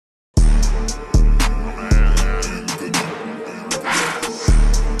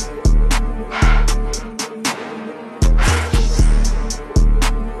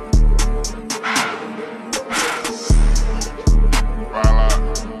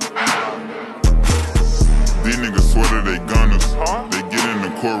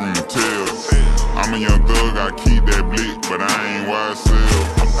I'm a young thug, I keep that blick, but I ain't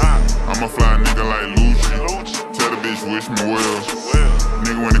YSL. I'm a fly nigga like Lucci. Tell the bitch wish me well.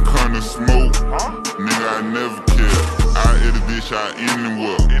 Nigga when it come to smoke, nigga I never care. I hit a dish, I end him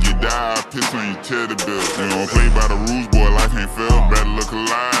well. You die, I piss on your teddy bear. You don't play by the rules, boy, life ain't fair. Better look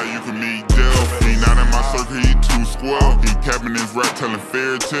alive, you can meet death. He not in my circle, he too square. He capping his rap, telling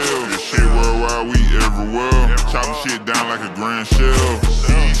fairy tales. This shit worldwide, we everywhere. Chopping shit down like a grand shell.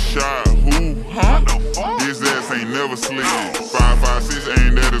 He shot, who, huh? His ass ain't never slid. 5.56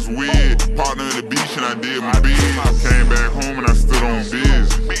 ain't that as weird. Partner in the beach and I did my bid. Came back home and I stood on biz.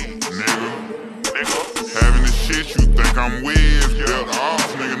 Nigga, having the shit you think I'm weird. Belt the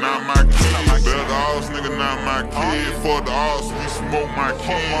odds, nigga, not my kid. Belt the odds, nigga, not my kid. Fuck the odds, we smoke my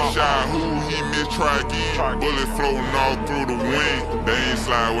kid. Shot who, he missed, try again. Bullet floating all through the wind. They ain't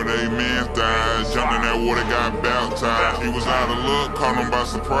slide with they men's died. Jumped in that water, got baptized. He was out of luck, caught him by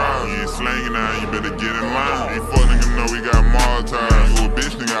surprise. You ain't slanging now, you better get in line. These fuck niggas know we got martyrs. You a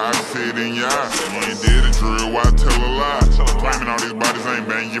bitch nigga, I can see it in your eyes. You ain't did a drill, why tell a lie? Claiming all these bodies ain't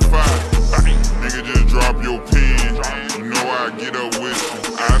bang your fire. Nigga, just drop your pen. You know I get up with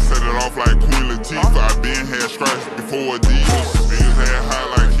you. I set it off like Queen Latifah. I been had stripes before a D.